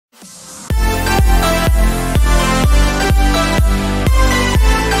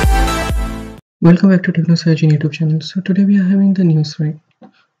Welcome back to TechnoSurgeon YouTube channel. So today we are having the news, right?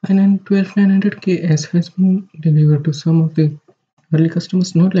 And 12900KS has been delivered to some of the early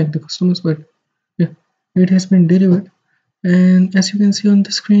customers, not like the customers, but yeah, it has been delivered. And as you can see on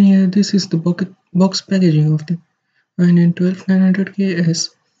the screen here, this is the box packaging of the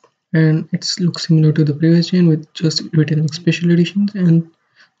 12900KS, and it looks similar to the previous gen with just written like special editions and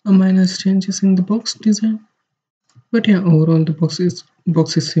a minor changes in the box design. But yeah, overall the box is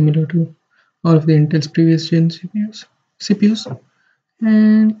similar to all of the Intel's previous gen CPUs,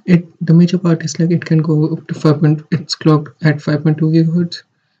 and the major part is like it can go up to 5. It's clocked at 5.2 gigahertz,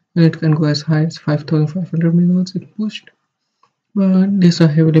 and it can go as high as 5,500 megahertz if pushed. But these are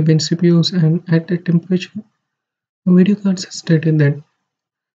heavily bent CPUs, and at the temperature, a video card has stated that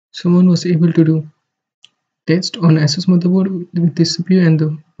someone was able to do test on Asus motherboard with this CPU, and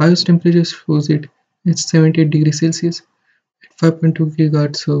the BIOS temperature shows it it's 78 degrees Celsius at 5.2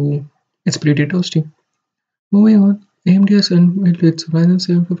 gigahertz, so it's pretty toasty. Moving on, AMD has unveiled its Ryzen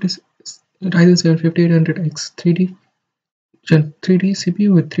 7 5800X 3D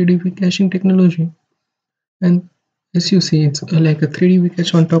CPU with 3D caching technology, and as you see, it's like a 3D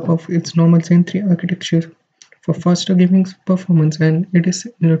cache on top of its normal Zen 3 architecture for faster gaming performance, and it is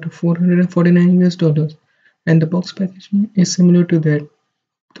similar to $449, and the box packaging is similar to that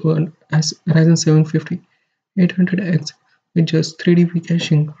to an as Ryzen 7 5800X with just 3D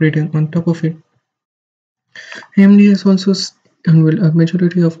caching written on top of it. AMD has also unveiled a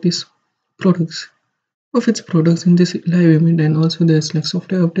majority of its products in this live event, and also there's like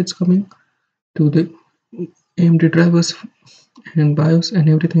software updates coming to the AMD drivers and BIOS and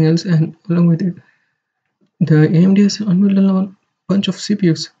everything else, and along with it, the AMD has unveiled a bunch of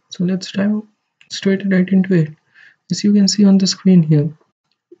CPUs. So let's dive straight right into it. As you can see on the screen here,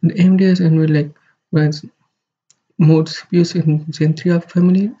 the AMD has unveiled like runs more CPUs in Zen 3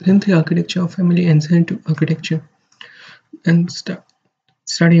 architecture family, and Zen 2 architecture. And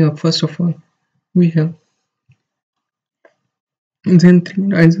starting up, first of all, we have Zen 3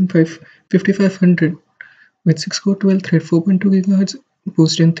 Ryzen 5 5500 with 6-core 12-thread 4.2 GHz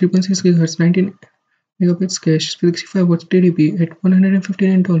boost and 3.6 GHz 19 megabits cache, 65 watts TDP at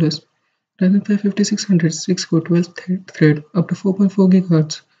 $159. Ryzen 5 5600 6-core 12-thread up to 4.4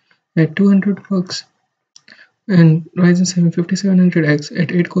 GHz at $200, and Ryzen 7 5700X at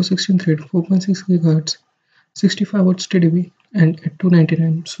 8-core 16-thread 4.6 GHz 65 watts TDP and at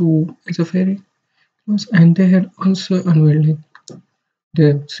 $299. So it's a very close, and they had also unveiled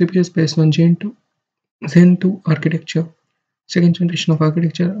the CPUs based on Zen 2 architecture, second generation of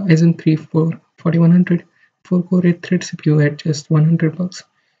architecture, Ryzen 3 4100 4-core 8-thread CPU at just $100.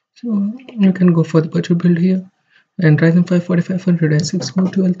 So you can go for the budget build here, and Ryzen 5 4500 and 6-core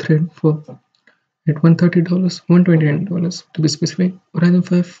 12-thread for at $130, $129 to be specific. Ryzen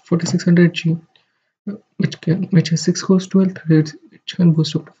 5 4600G, which has 6 cores 12 threads, which can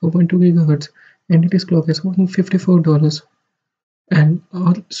boost up to 4.2 GHz, and it is clocked as $154. And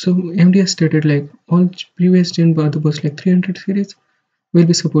also AMD has stated like all previous gen motherboards like 300 series will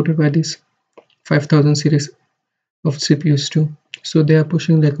be supported by this 5000 series of CPUs too. So they are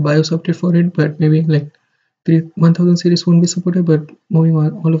pushing like BIOS update for it, but maybe like 1000 series won't be supported, but moving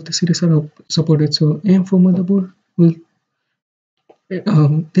on, all of the series are supported. So AM4 motherboard will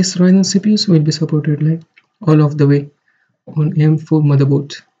this Ryzen CPUs will be supported like all of the way on AM4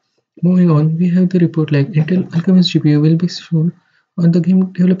 motherboards. Moving on, we have the report like Intel Alchemist GPU will be shown on the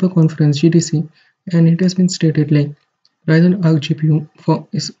Game Developer Conference (GDC), and it has been stated like Ryzen Arc GPU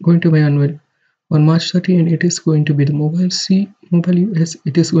is going to be unveiled on March 30, and it is going to be the mobile US.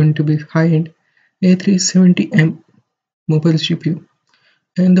 It is going to be high-end A370M mobile GPU,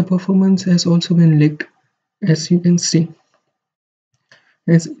 and the performance has also been leaked, as you can see.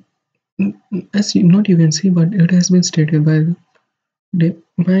 As not you can see, but it has been stated by the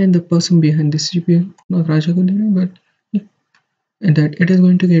person behind this GPU, not Raja Gandhi, but and that it is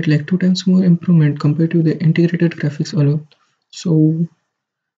going to get like 2 times more improvement compared to the integrated graphics alone. So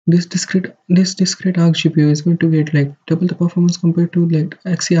this discrete arc GPU is going to get like double the performance compared to like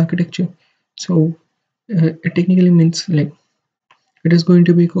Axie architecture. So it technically means like it is going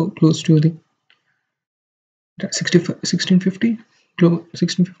to be close to the 1650,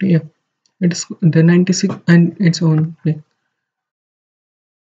 1650, yeah. It is the 96, and it's on like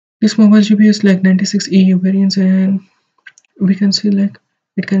this mobile GPU is like 96 EU variants, and we can see like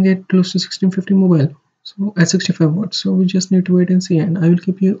it can get close to 1650 mobile, so at 65 watts. So we just need to wait and see, and I will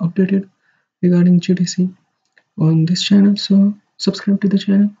keep you updated regarding GTC on this channel. So subscribe to the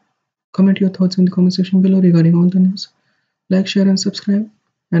channel, comment your thoughts in the comment section below regarding all the news, like, share and subscribe,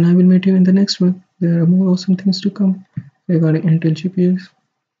 and I will meet you in the next one. There are more awesome things to come regarding Intel GPUs,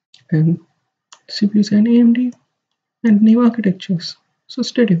 and CPUs and AMD and new architectures. So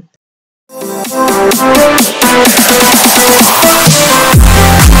stay tuned.